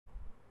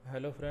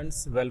Hello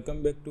friends, welcome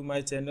back to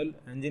my channel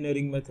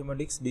Engineering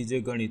Mathematics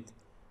DJ Ganit.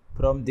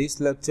 From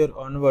this lecture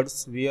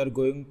onwards, we are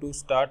going to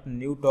start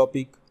new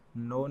topic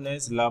known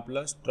as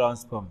Laplace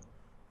transform.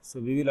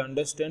 So we will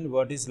understand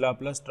what is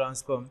Laplace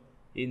transform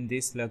in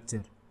this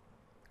lecture.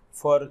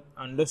 For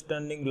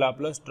understanding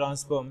Laplace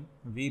transform,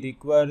 we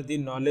require the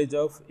knowledge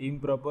of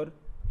improper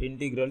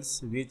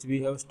integrals which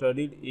we have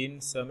studied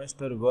in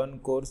semester 1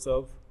 course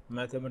of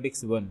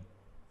Mathematics 1.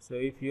 So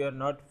if you are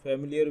not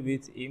familiar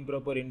with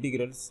improper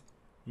integrals,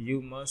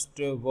 you must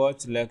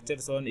watch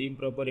lectures on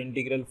improper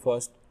integral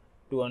first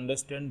to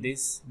understand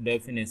this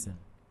definition.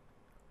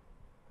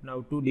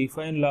 Now to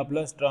define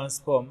Laplace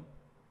transform,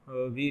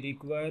 we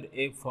require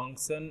a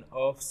function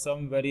of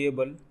some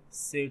variable,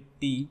 say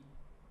t,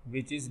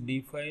 which is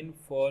defined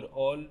for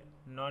all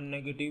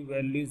non-negative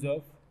values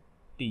of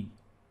t.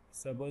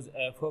 Suppose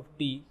f of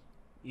t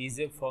is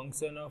a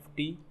function of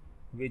t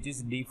which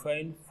is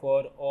defined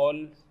for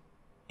all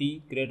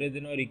t greater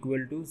than or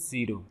equal to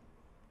 0.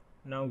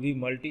 Now we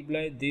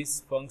multiply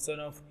this function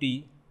of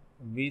t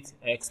with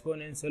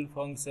exponential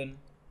function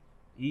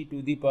e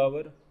to the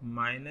power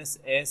minus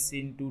s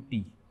into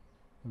t,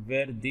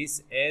 where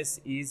this s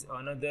is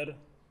another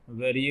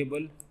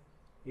variable.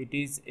 It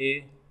is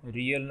a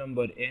real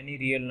number, any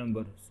real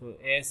number. So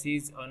s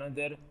is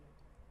another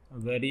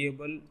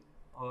variable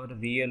or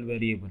real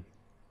variable.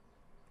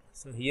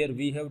 So here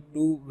we have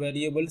two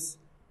variables.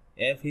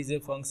 F is a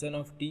function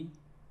of t,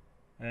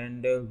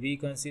 and we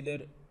consider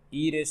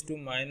e raised to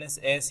minus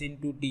s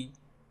into t,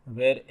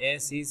 where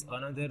s is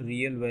another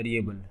real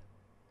variable,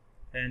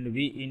 and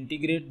we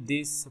integrate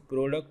this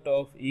product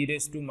of e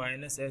raised to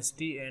minus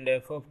st and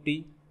f of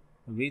t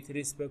with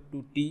respect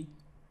to t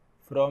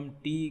from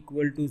t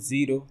equal to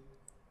 0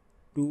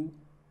 to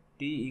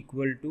t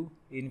equal to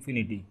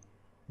infinity.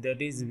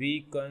 That is,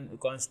 we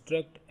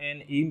construct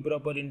an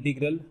improper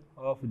integral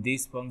of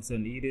this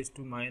function e raised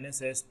to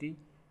minus st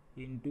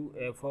into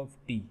f of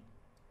t.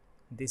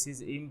 This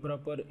is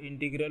improper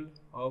integral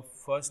of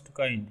first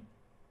kind,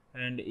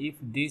 and if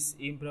this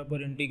improper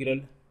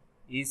integral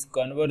is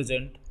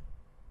convergent,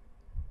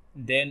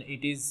 then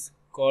it is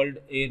called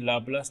a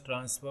Laplace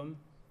transform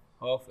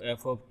of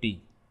f of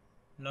t.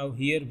 Now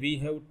here we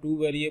have two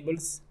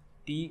variables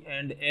t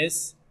and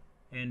s,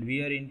 and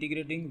we are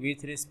integrating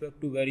with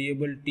respect to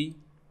variable t.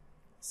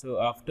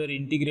 So after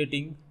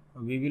integrating,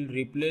 we will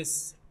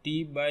replace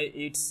t by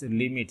its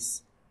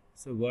limits.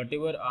 So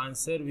whatever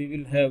answer we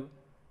will have,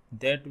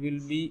 that will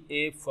be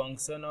a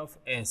function of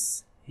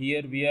s.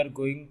 Here we are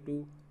going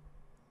to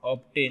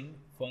obtain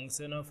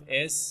function of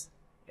s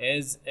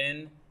as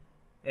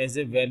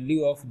a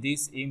value of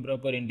this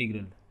improper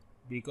integral,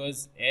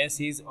 because s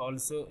is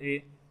also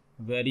a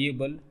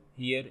variable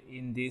here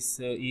in this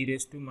e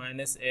raised to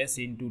minus s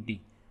into t.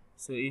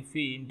 So if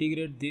we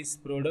integrate this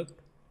product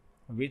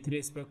with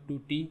respect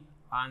to t,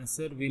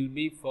 answer will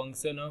be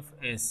function of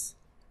s,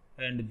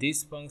 and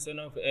this function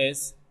of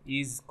s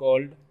is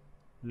called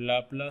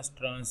Laplace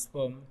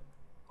transform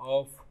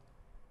of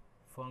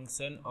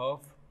function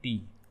of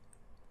t,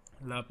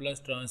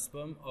 Laplace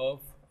transform of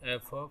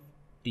f of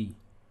t.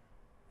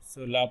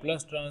 So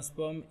Laplace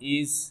transform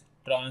is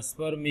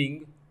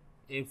transforming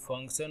a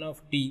function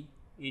of t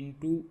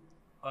into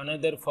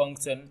another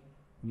function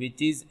which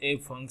is a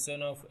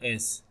function of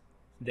s.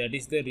 That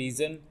is the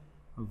reason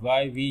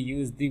why we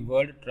use the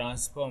word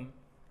transform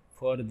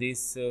for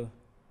this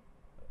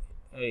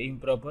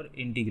improper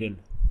integral.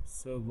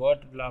 So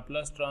what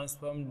Laplace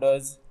transform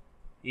does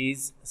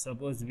is,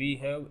 suppose we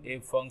have a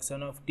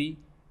function of t,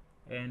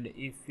 and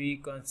if we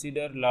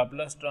consider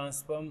Laplace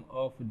transform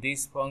of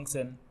this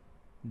function,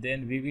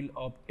 then we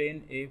will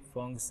obtain a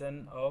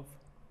function of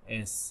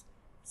s.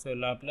 So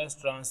Laplace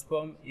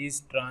transform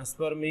is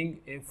transforming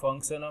a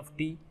function of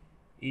t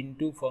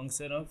into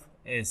function of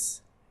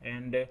s,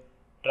 and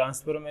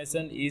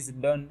transformation is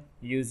done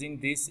using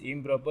this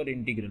improper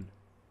integral.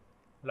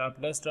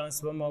 Laplace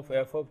transform of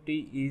f of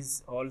t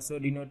is also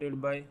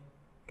denoted by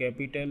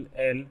capital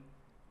L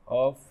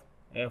of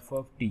f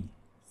of t.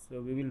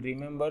 So we will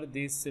remember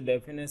this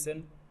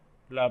definition: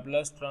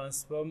 Laplace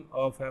transform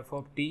of f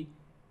of t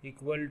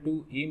equal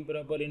to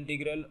improper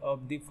integral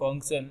of the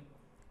function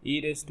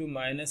e raised to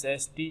minus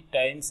st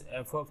times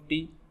f of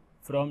t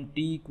from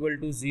t equal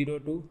to 0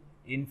 to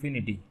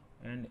infinity,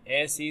 and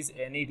s is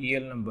any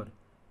real number.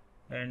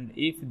 And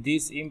if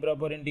this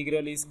improper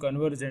integral is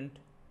convergent,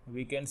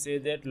 we can say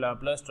that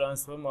Laplace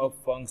transform of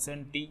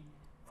function t,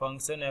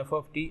 function f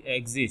of t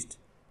exists.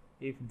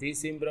 If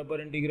this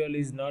improper integral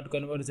is not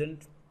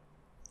convergent,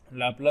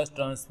 Laplace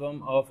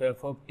transform of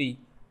f of t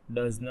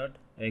does not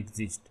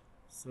exist.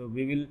 So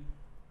we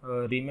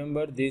will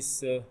remember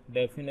this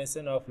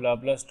definition of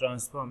Laplace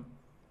transform.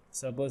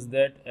 Suppose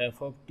that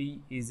f of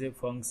t is a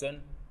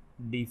function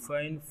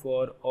defined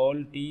for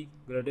all t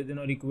greater than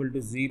or equal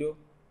to 0.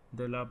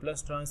 The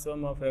Laplace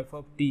transform of f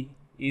of t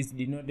is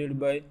denoted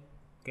by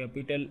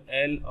capital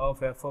L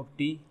of f of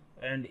t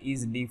and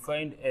is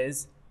defined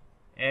as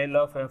L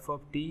of f of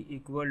t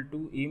equal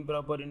to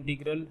improper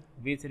integral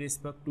with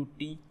respect to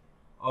t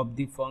of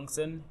the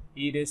function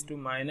e raised to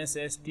minus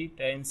st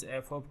times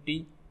f of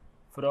t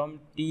from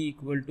t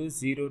equal to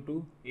 0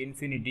 to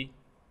infinity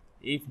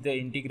if the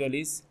integral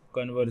is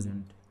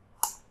convergent.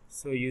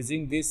 So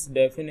using this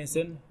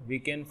definition, we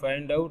can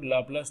find out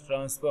Laplace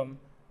transform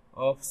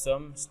of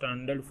some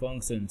standard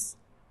functions.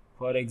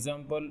 For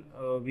example,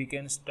 we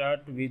can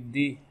start with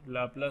the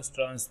Laplace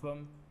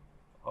transform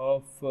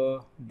of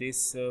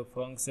this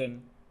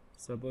function.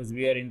 Suppose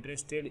we are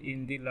interested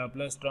in the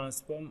Laplace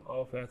transform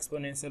of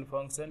exponential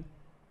function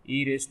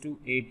e raised to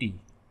at.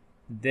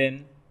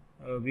 Then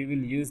we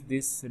will use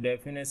this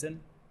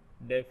definition.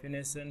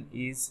 Definition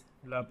is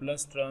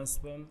Laplace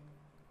transform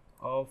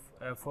of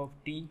f of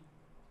t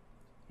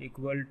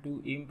equal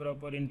to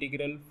improper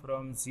integral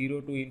from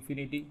 0 to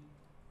infinity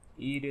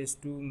e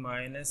raised to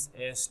minus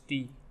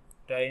st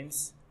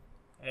times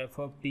f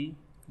of t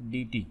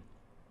dt.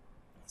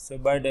 So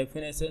by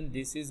definition,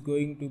 this is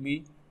going to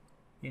be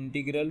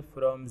integral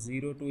from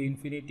 0 to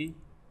infinity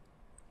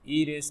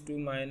e raised to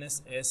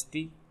minus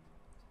st,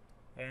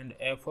 and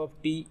f of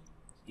t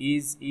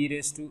is e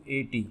raised to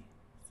at.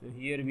 So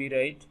here we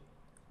write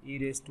e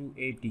raised to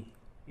at.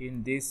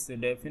 In this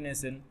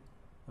definition,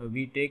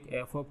 we take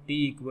f of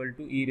t equal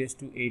to e raised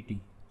to at.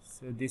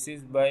 So this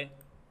is by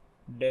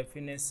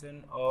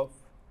definition of,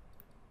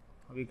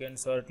 we can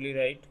shortly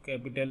write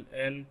capital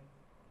L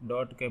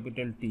dot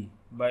capital T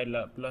by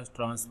Laplace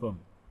transform.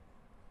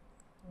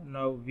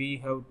 Now we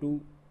have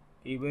to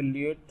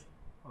evaluate,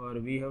 or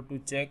we have to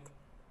check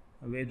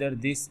whether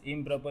this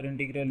improper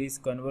integral is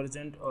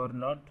convergent or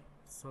not.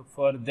 So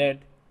for that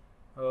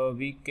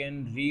we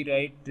can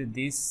rewrite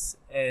this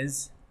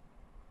as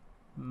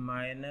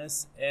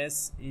minus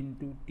s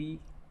into t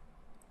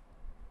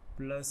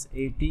plus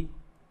at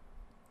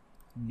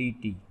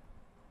dt.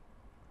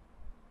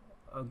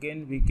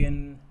 Again we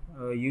can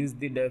use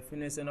the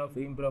definition of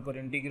improper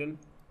integral.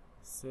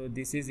 So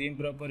this is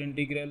improper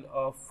integral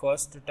of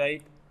first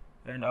type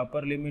and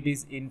upper limit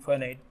is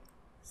infinite.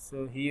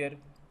 So here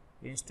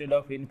instead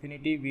of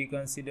infinity we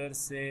consider,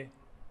 say,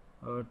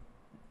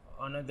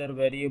 another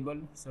variable,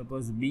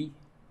 suppose b,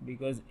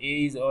 because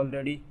a is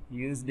already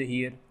used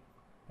here,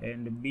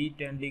 and b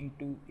tending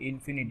to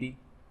infinity,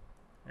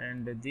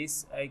 and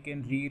this I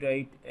can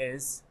rewrite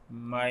as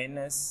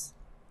minus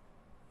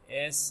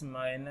s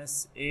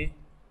minus a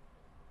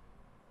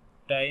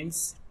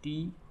times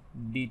t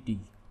dt.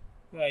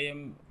 I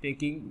am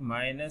taking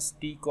minus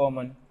t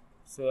common,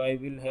 so I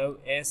will have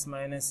s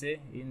minus a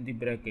in the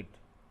bracket.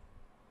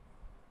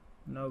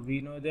 Now we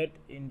know that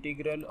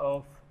integral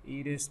of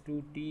e raised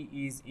to t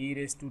is e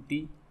raised to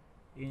t.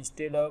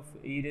 Instead of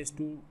e raised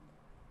to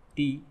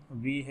t,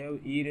 we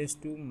have e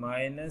raised to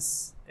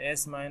minus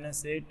s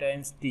minus a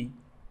times t.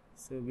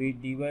 So we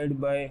divide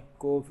by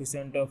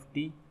coefficient of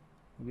t,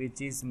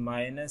 which is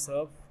minus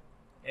of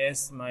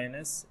s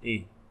minus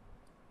a,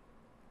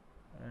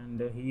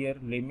 and here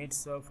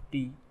limits of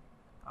t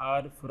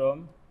are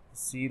from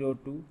 0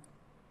 to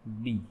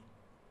b.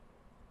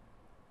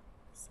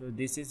 So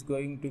this is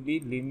going to be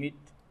limit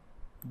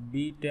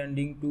b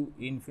tending to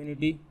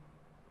infinity,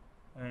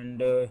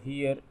 and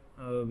here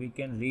we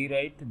can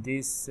rewrite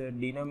this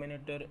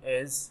denominator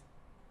as,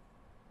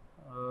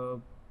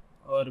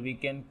 or we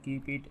can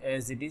keep it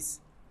as it is.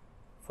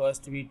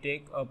 First we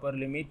take upper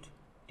limit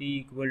t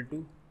equal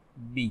to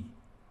b.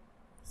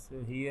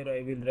 So here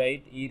I will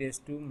write e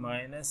raised to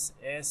minus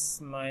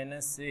s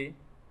minus a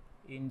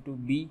into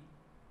b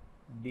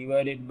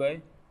divided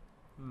by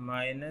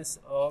minus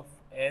of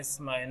s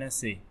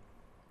minus a,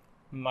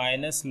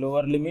 minus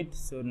lower limit,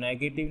 so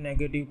negative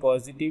negative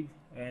positive,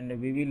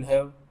 and we will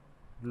have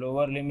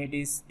lower limit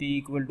is t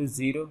equal to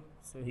 0.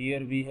 So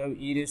here we have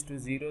e raised to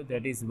 0,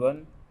 that is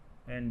 1,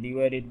 and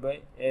divided by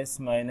s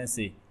minus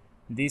a.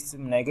 This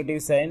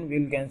negative sign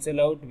will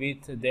cancel out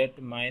with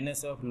that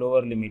minus of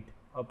lower limit,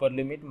 upper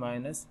limit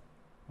minus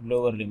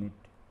lower limit.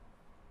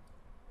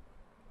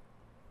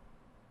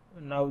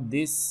 Now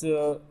this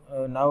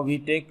now we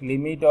take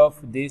limit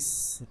of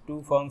these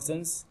two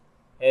functions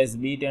as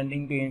b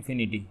tending to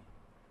infinity.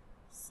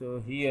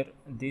 So here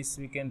this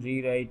we can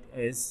rewrite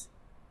as,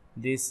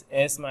 this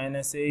s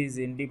minus a is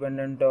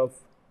independent of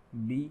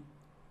b,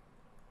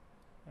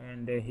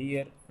 and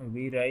here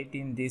we write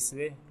in this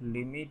way,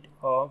 limit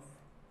of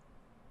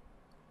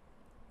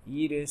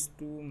e raised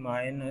to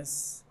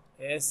minus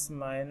s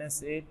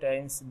minus a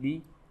times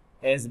b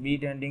as b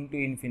tending to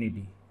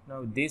infinity.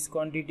 Now this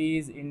quantity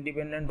is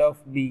independent of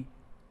b,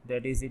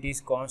 that is it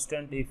is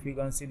constant if we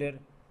consider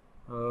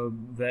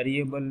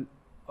variable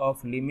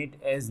of limit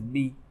as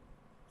b.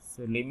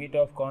 So limit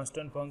of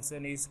constant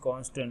function is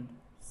constant,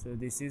 so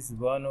this is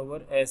 1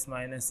 over s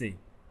minus a.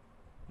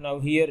 Now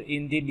here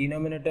in the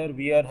denominator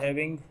we are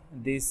having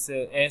this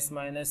s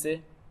minus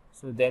a,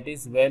 so that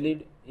is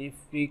valid if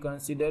we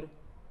consider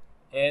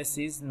s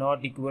is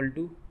not equal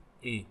to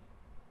a.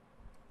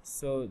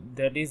 So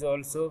that is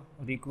also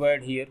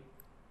required here.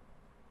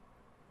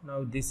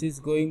 Now this is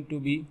going to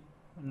be,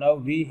 now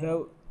we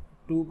have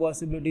two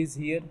possibilities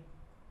here.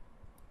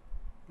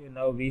 Okay,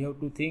 now we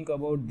have to think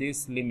about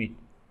this limit.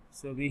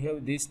 So we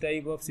have this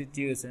type of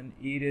situation,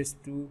 e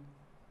raised to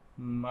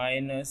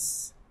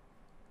minus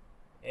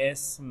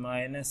s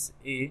minus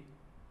a,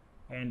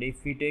 and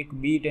if we take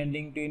b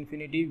tending to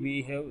infinity,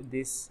 we have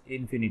this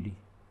infinity.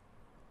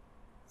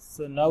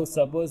 So now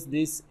suppose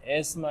this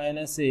s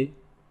minus a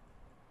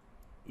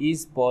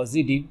is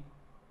positive,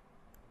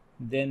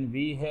 then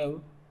we have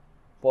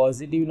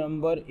positive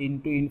number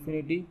into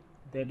infinity,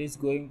 that is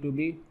going to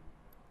be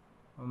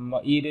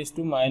e raised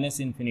to minus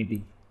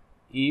infinity.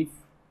 If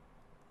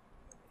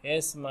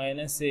s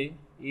minus a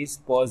is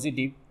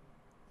positive,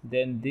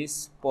 then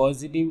this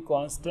positive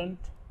constant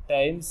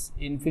times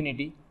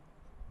infinity,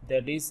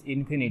 that is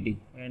infinity,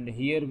 and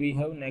here we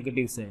have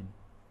negative sign.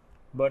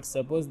 But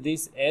suppose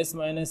this s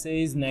minus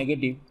a is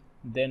negative,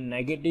 then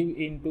negative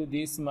into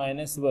this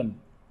minus 1,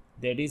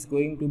 that is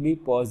going to be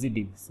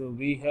positive. So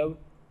we have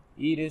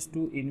e raised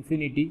to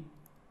infinity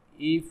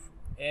if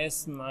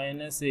s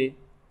minus a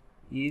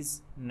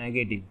is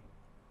negative.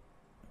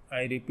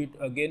 I repeat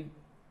again,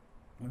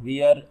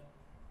 we are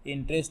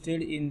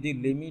interested in the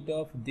limit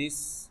of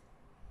this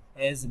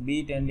as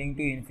b tending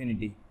to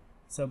infinity.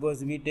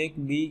 Suppose we take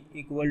b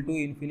equal to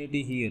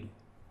infinity here.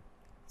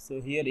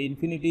 So here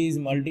infinity is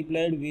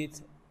multiplied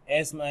with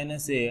s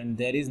minus a and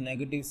there is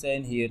negative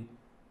sign here.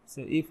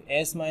 So if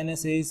s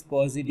minus a is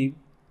positive,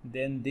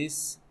 then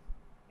this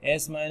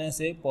s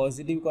minus a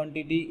positive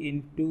quantity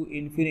into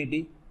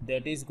infinity,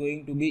 that is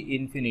going to be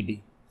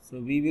infinity. So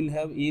we will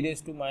have e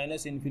raised to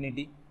minus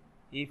infinity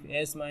if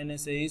s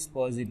minus a is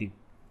positive.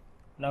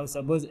 Now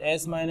suppose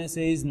s minus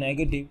a is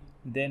negative,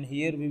 then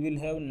here we will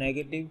have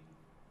negative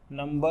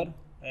number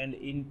and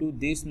into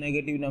this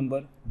negative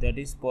number, that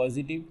is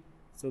positive.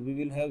 So we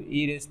will have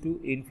e raised to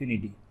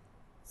infinity.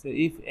 So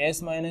if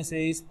s minus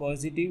a is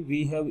positive,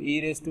 we have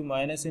e raised to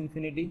minus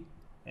infinity,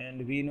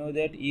 and we know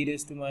that e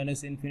raised to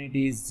minus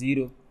infinity is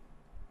 0.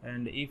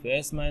 And if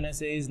s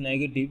minus a is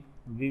negative,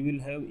 we will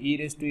have e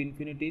raised to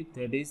infinity,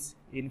 that is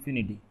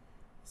infinity.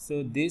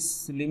 So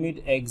this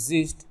limit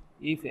exists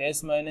if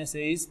s minus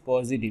a is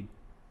positive,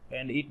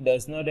 and it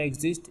does not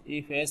exist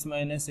if s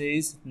minus a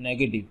is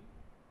negative.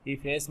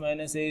 If s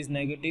minus a is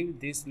negative,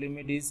 this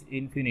limit is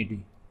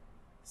infinity.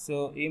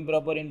 So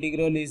improper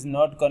integral is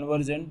not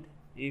convergent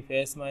if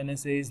s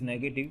minus a is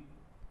negative,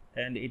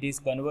 and it is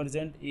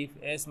convergent if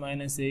s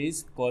minus a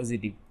is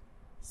positive.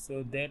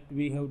 So that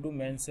we have to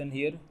mention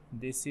here.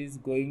 This is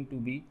going to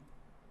be,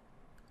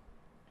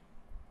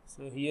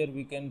 so here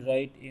we can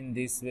write in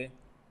this way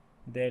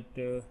that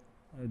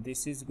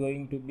this is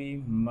going to be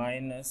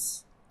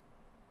minus,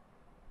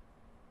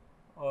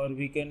 or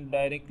we can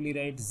directly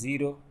write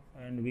 0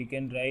 and we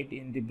can write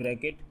in the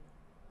bracket,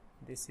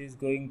 this is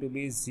going to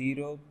be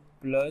 0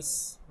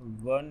 plus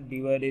 1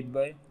 divided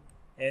by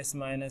s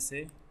minus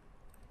a.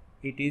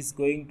 It is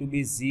going to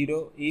be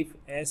 0 if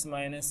s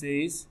minus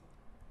a is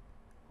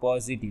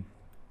positive,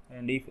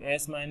 and if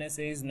s minus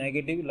a is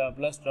negative,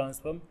 Laplace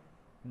transform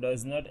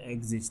does not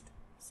exist.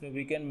 So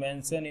we can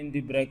mention in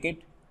the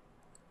bracket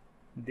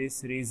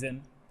this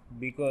reason,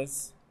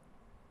 because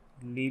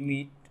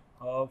limit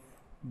of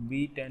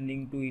b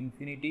tending to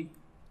infinity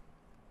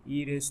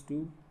e raised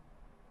to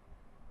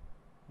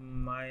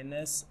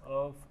minus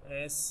of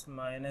s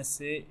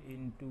minus a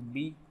into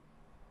b,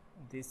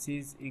 this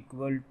is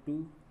equal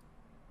to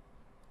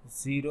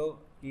 0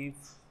 if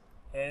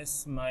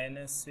s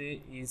minus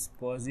a is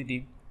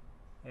positive,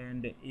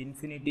 and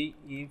infinity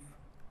if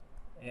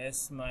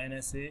s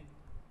minus a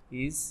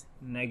is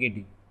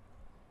negative.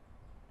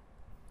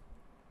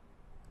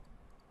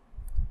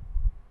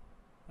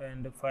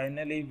 And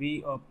finally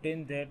we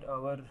obtain that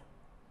our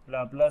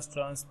Laplace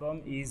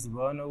transform is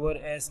 1 over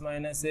s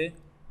minus a.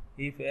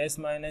 If s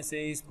minus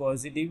a is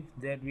positive,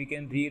 that we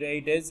can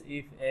rewrite as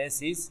if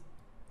s is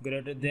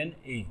greater than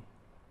a.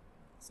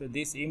 So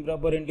this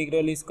improper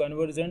integral is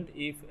convergent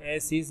if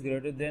s is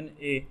greater than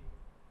a,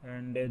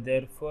 and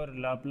therefore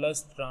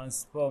Laplace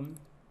transform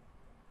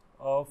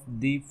of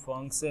the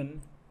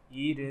function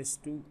e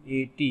raised to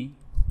at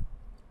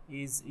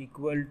is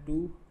equal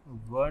to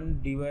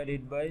 1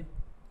 divided by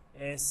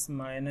s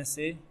minus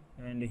a,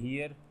 and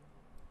here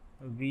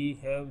we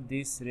have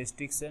this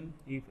restriction,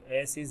 if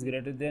s is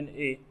greater than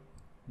a,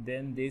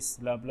 then this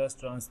Laplace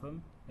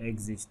transform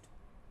exists.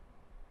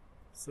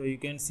 So you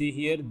can see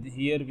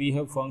here we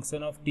have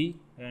function of t,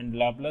 and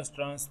Laplace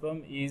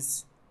transform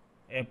is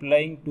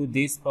applying to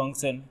this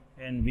function,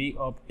 and we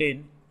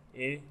obtain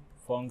a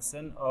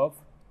function of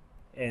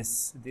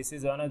s. This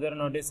is another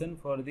notation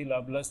for the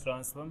Laplace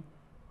transform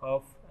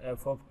of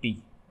f of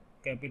t,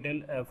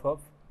 capital F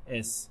of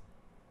s.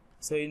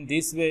 So in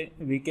this way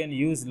we can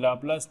use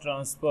Laplace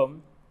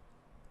transform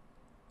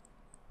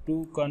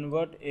to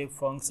convert a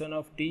function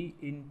of t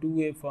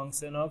into a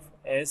function of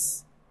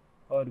s,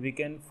 or we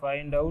can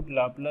find out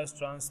Laplace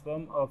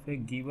transform of a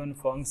given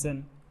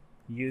function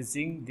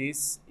using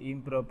this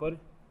improper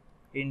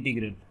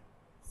integral.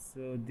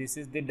 So this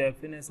is the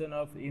definition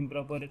of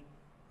improper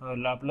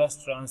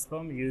Laplace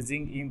transform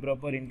using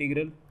improper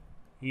integral.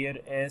 Here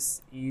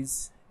s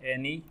is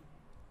any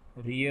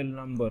real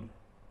number,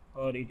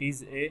 or it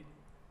is a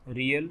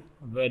real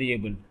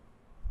variable.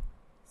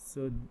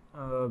 So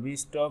we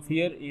stop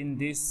here. In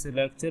this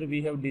lecture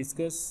we have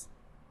discussed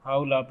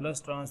how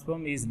Laplace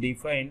transform is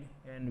defined,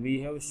 and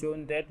we have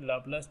shown that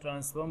Laplace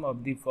transform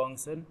of the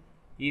function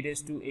e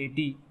raised to at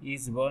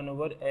is 1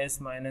 over s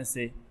minus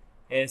a.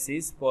 S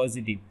is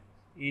positive.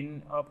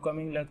 In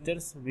upcoming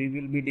lectures, we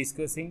will be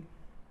discussing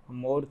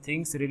more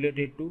things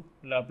related to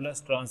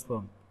Laplace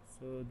transform.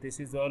 So this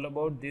is all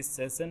about this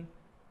session.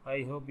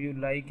 I hope you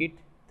like it.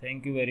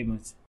 Thank you very much.